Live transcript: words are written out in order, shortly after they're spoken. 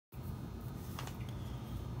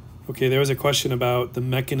Okay, there was a question about the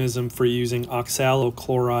mechanism for using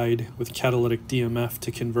oxalochloride with catalytic DMF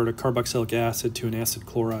to convert a carboxylic acid to an acid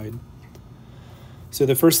chloride. So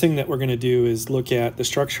the first thing that we're going to do is look at the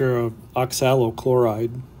structure of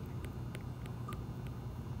oxalochloride.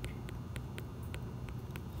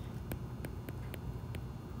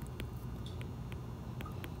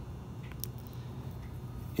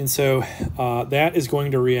 And so that is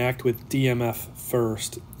going to react with DMF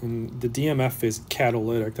first. And the DMF is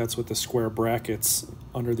catalytic. That's what the square brackets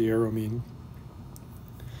under the arrow mean.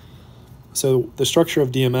 So the structure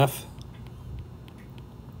of DMF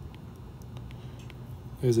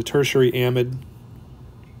is a tertiary amide.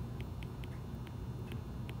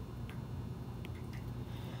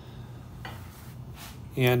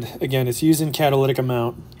 And again, it's used in catalytic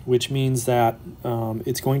amount, which means that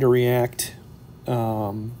it's going to react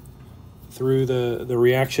through the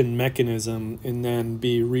reaction mechanism and then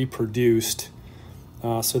be reproduced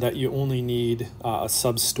so that you only need a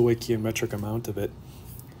substoichiometric amount of it.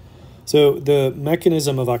 So the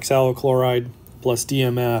mechanism of oxalochloride plus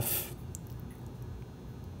DMF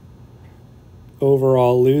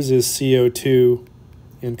overall loses CO2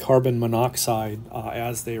 and carbon monoxide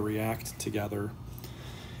as they react together.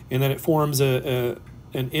 And then it forms an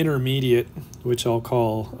intermediate, which I'll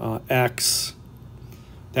call X,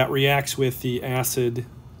 that reacts with the acid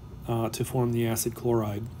to form the acid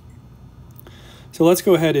chloride. So let's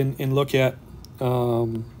go ahead and look at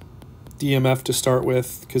DMF to start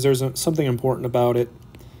with, because there's something important about it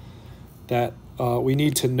that we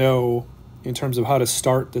need to know in terms of how to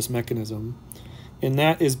start this mechanism. And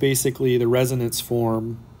that is basically the resonance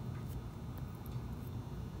form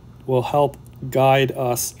will help guide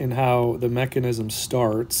us in how the mechanism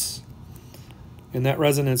starts. And that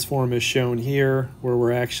resonance form is shown here, where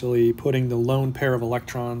we're actually putting the lone pair of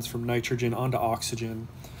electrons from nitrogen onto oxygen,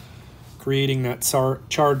 creating that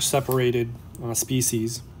charge-separated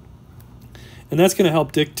species. And that's going to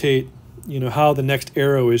help dictate, how the next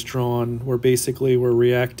arrow is drawn, where basically we're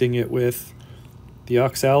reacting it with the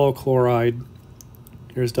oxalochloride.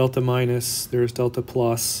 There's delta minus, there's delta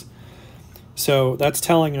plus. So that's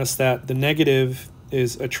telling us that the negative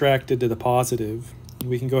is attracted to the positive.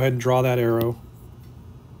 We can go ahead and draw that arrow.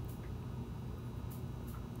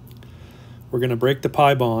 We're going to break the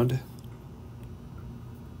pi bond.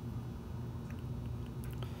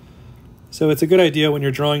 So it's a good idea when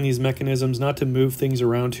you're drawing these mechanisms not to move things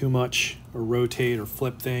around too much or rotate or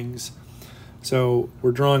flip things. So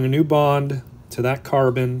we're drawing a new bond to that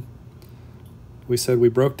carbon. We said we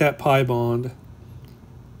broke that pi bond.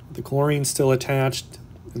 The chlorine's still attached,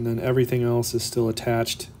 and then everything else is still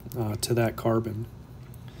attached to that carbon.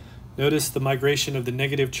 Notice the migration of the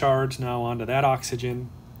negative charge now onto that oxygen.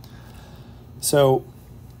 So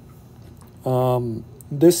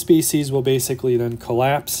this species will basically then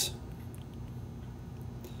collapse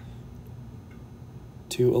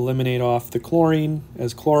to eliminate off the chlorine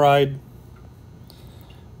as chloride.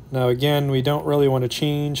 Now again, we don't really want to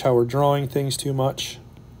change how we're drawing things too much.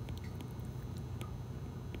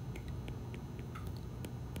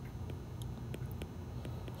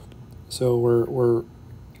 So we're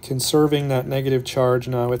conserving that negative charge.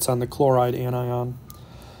 Now it's on the chloride anion.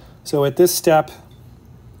 So at this step,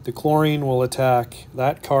 the chlorine will attack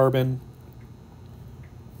that carbon.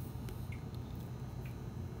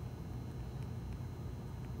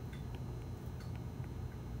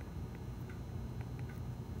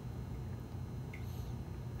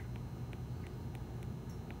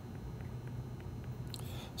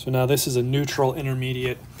 So now this is a neutral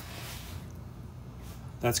intermediate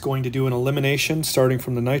that's going to do an elimination starting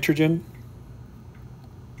from the nitrogen.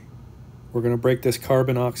 We're going to break this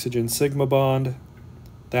carbon-oxygen sigma bond.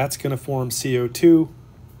 That's going to form CO2.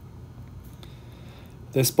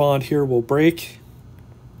 This bond here will break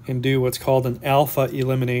and do what's called an alpha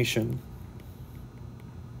elimination.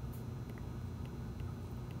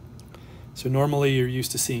 So normally you're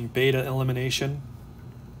used to seeing beta elimination.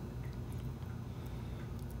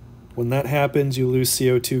 When that happens, you lose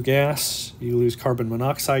CO2 gas, you lose carbon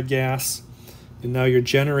monoxide gas, and now you're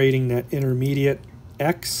generating that intermediate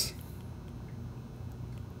X.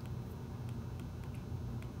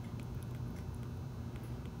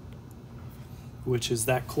 Which is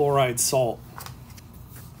that chloride salt.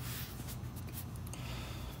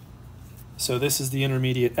 So this is the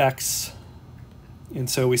intermediate X. And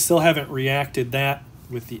so we still haven't reacted that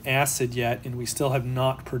with the acid yet, and we still have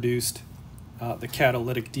not produced the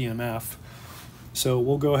catalytic DMF. So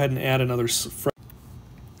we'll go ahead and add another. So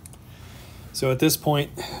at this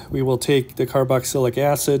point, we will take the carboxylic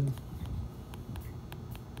acid,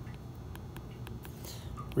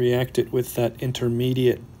 react it with that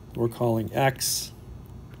intermediate we're calling X.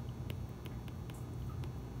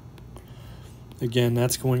 Again,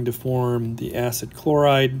 that's going to form the acid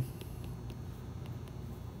chloride,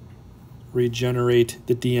 regenerate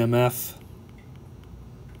the DMF,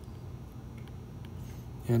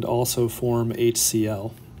 and also form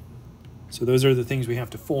HCl. So those are the things we have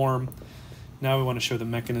to form. Now we want to show the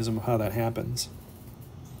mechanism of how that happens.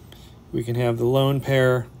 We can have the lone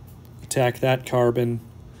pair attack that carbon.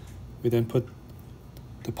 We then put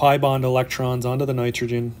the pi bond electrons onto the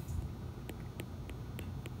nitrogen.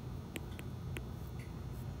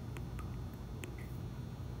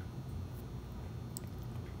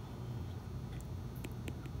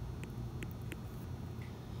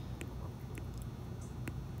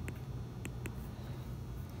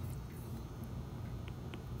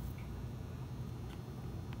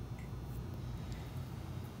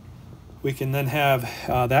 We can then have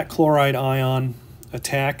that chloride ion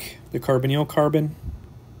attack the carbonyl carbon.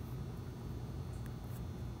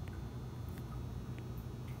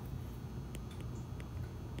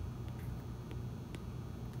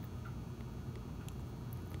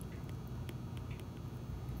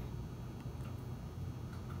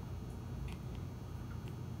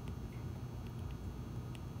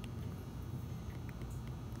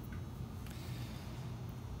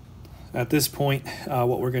 At this point,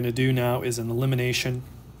 what we're going to do now is an elimination.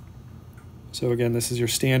 So again, this is your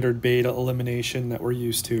standard beta elimination that we're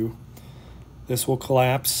used to. This will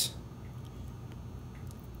collapse.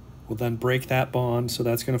 We'll then break that bond, so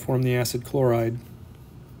that's going to form the acid chloride.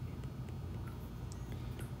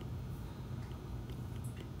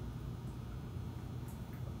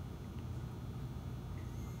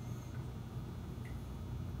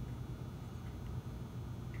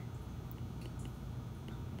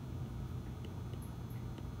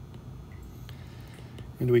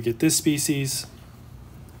 And we get this species,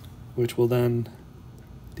 which will then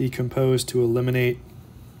decompose to eliminate.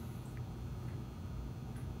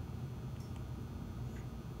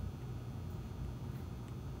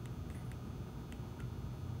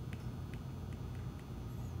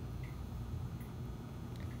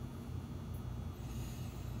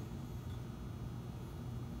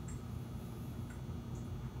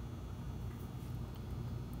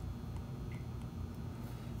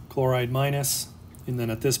 Chloride minus. And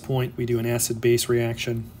then at this point, we do an acid-base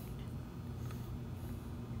reaction.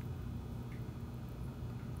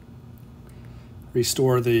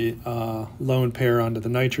 Restore the lone pair onto the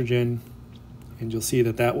nitrogen, and you'll see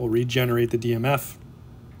that that will regenerate the DMF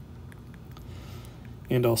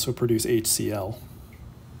and also produce HCl.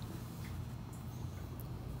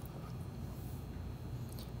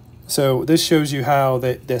 So this shows you how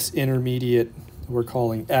this intermediate we're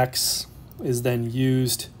calling X is then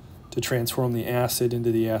used to transform the acid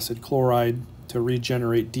into the acid chloride to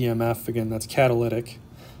regenerate DMF. Again, that's catalytic.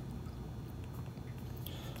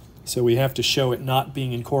 So we have to show it not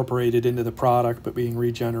being incorporated into the product, but being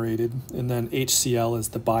regenerated. And then HCl is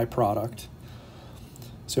the byproduct.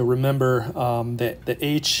 So remember that the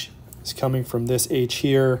H is coming from this H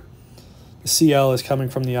here. The Cl is coming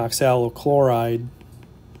from the oxalochloride,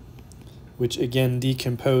 which again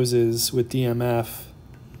decomposes with DMF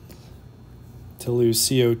to lose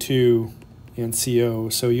CO2 and CO.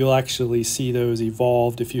 So you'll actually see those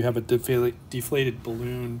evolved. If you have a deflated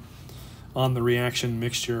balloon on the reaction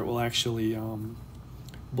mixture, it will actually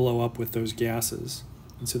blow up with those gases.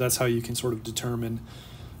 And so that's how you can sort of determine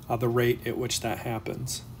the rate at which that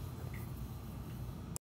happens.